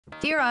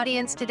Dear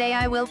audience, today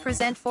I will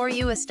present for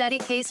you a study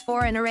case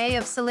for an array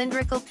of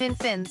cylindrical pin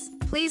fins.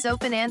 Please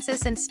open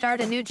Ansys and start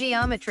a new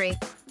geometry.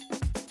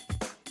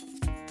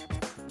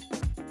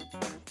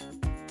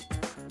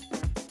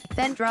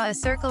 Then draw a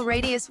circle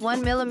radius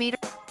 1 mm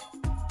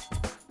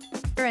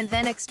and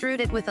then extrude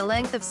it with a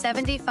length of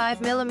 75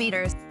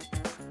 mm.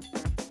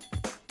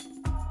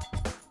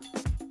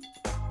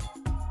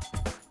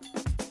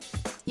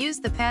 Use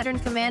the pattern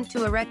command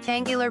to a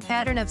rectangular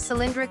pattern of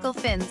cylindrical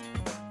fins.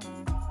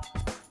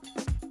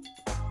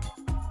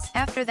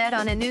 After that,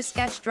 on a new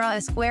sketch, draw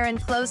a square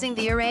enclosing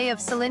the array of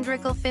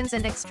cylindrical fins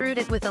and extrude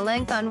it with a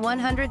length on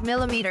 100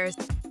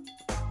 mm.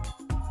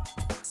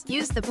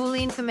 Use the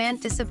Boolean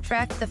command to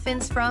subtract the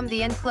fins from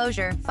the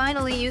enclosure.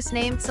 Finally, use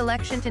named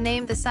selection to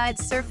name the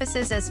sides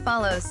surfaces as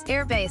follows: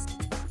 air base,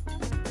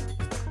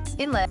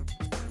 inlet,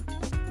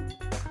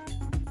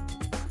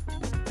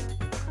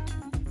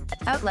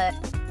 outlet,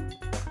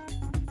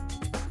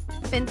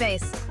 fin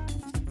base,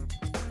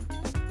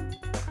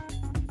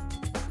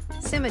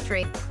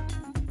 symmetry,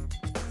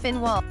 fin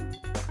wall.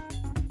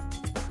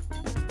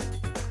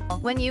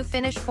 When you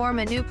finish, form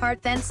a new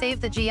part, then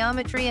save the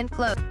geometry and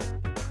close.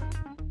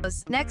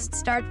 Next,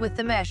 start with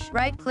the mesh.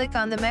 Right-click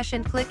on the mesh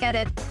and click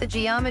Edit. The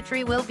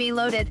geometry will be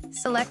loaded.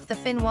 Select the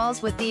fin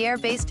walls with the air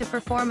base to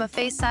perform a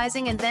face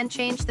sizing and then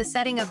change the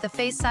setting of the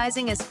face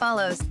sizing as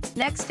follows.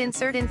 Next,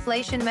 insert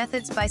inflation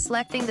methods by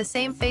selecting the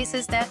same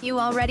faces that you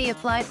already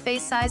applied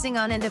face sizing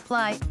on and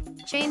apply.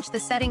 Change the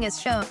setting as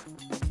shown.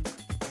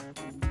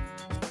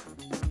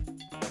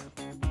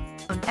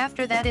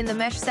 After that, in the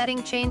mesh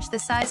setting, change the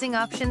sizing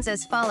options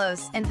as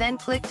follows, and then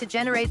click to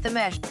generate the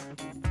mesh.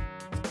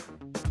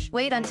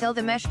 Wait until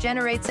the mesh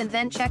generates and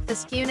then check the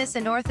skewness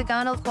and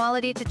orthogonal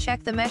quality to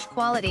check the mesh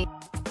quality.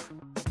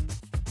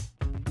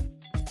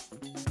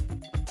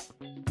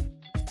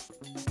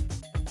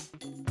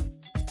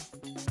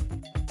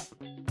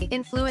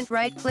 In Fluent,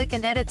 right-click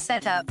and edit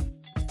Setup.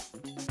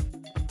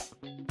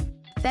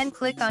 Then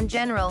click on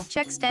General,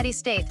 check Steady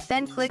State,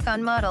 then click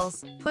on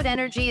Models, put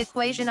Energy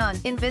Equation on.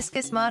 In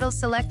Viscous Model,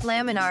 select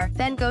Laminar,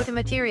 then go to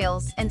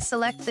Materials, and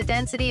select the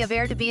density of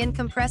air to be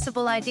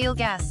incompressible ideal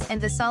gas, and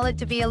the solid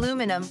to be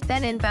aluminum.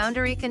 Then in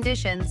Boundary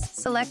Conditions,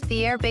 select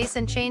the air base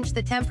and change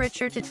the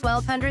temperature to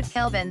 1200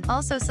 Kelvin.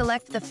 Also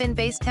select the fin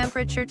base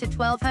temperature to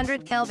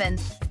 1200 Kelvin.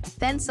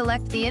 Then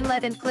select the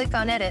inlet and click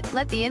on Edit.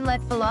 Let the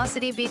inlet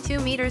velocity be 2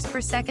 meters per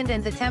second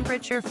and the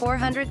temperature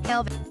 400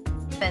 Kelvin.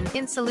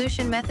 In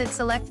Solution Method,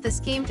 select the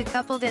scheme to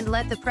coupled and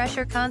let the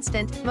pressure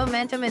constant,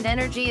 momentum and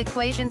energy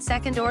equation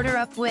second order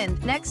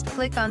upwind. Next,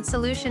 click on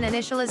Solution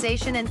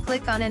Initialization and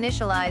click on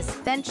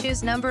Initialize. Then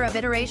choose number of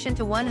iteration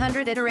to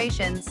 100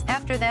 iterations.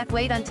 After that,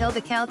 wait until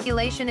the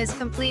calculation is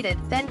completed.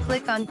 Then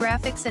click on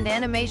Graphics and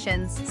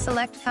Animations.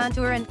 Select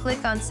Contour and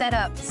click on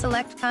Setup.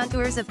 Select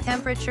Contours of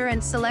Temperature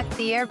and select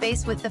the air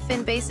base with the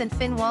fin base and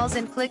fin walls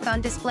and click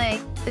on Display.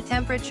 The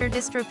temperature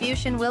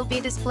distribution will be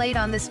displayed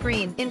on the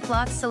screen. In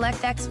Plots, select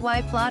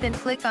XY plot and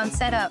click on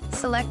Setup.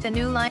 Select a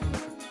new line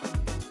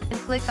and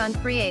click on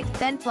Create.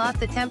 Then plot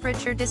the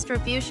temperature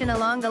distribution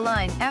along the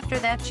line. After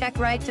that, check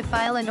Write to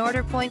File and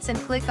Order Points and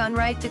click on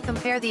Write to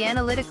compare the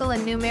analytical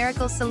and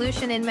numerical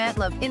solution in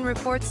MATLAB. In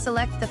Reports,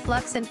 select the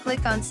flux and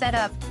click on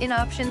Setup. In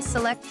Options,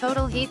 select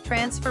Total Heat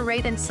Transfer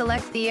Rate and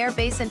select the air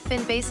base and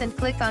fin base and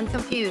click on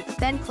Compute.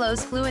 Then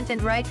close Fluent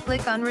and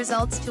right-click on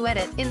Results to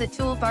edit. In the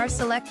toolbar,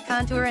 select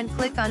Contour and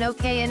click on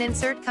OK and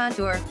insert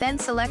Contour. Then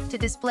select to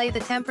display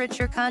the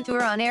temperature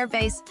contour on air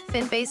base,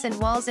 fin base and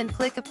walls and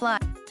click Apply.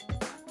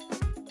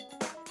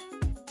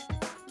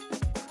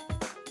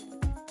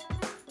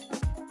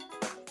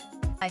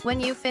 When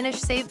you finish,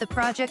 save the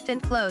project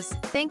and close.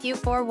 Thank you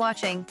for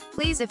watching.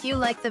 Please, if you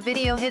like the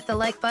video, hit the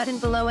like button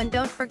below and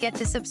don't forget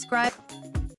to subscribe.